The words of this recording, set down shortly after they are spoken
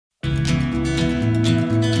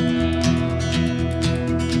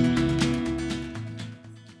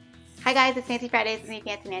Hi guys, it's Fancy Fridays with me,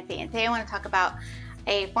 Fancy Nancy, and today I want to talk about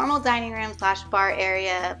a formal dining room slash bar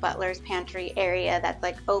area, butler's pantry area that's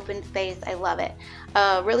like open space. I love it.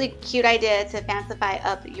 A really cute idea to fancify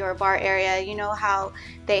up your bar area. You know how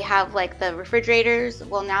they have like the refrigerators?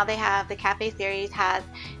 Well, now they have, the Cafe series has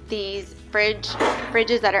these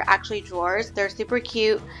fridges that are actually drawers. They're super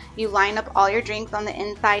cute. You line up all your drinks on the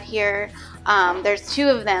inside here. There's two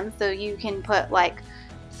of them, so you can put like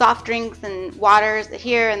soft drinks and waters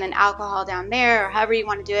here and then alcohol down there, or however you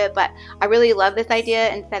want to do it. But I really love this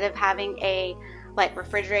idea. Instead of having a like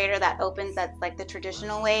refrigerator that opens that's like the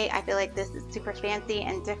traditional way, I feel like this is super fancy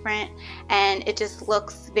and different, and it just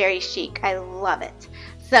looks very chic. I love it.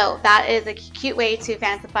 So that is a cute way to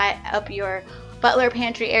fancify up your butler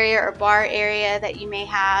pantry area or bar area that you may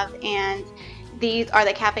have. And these are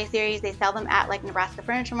the Cafe series. They sell them at like Nebraska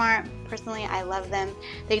Furniture Mart. Personally, I love them.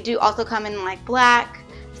 They do also come in like black.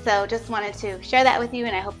 So just wanted to share that with you,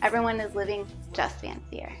 and I hope everyone is living just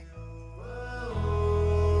fancier.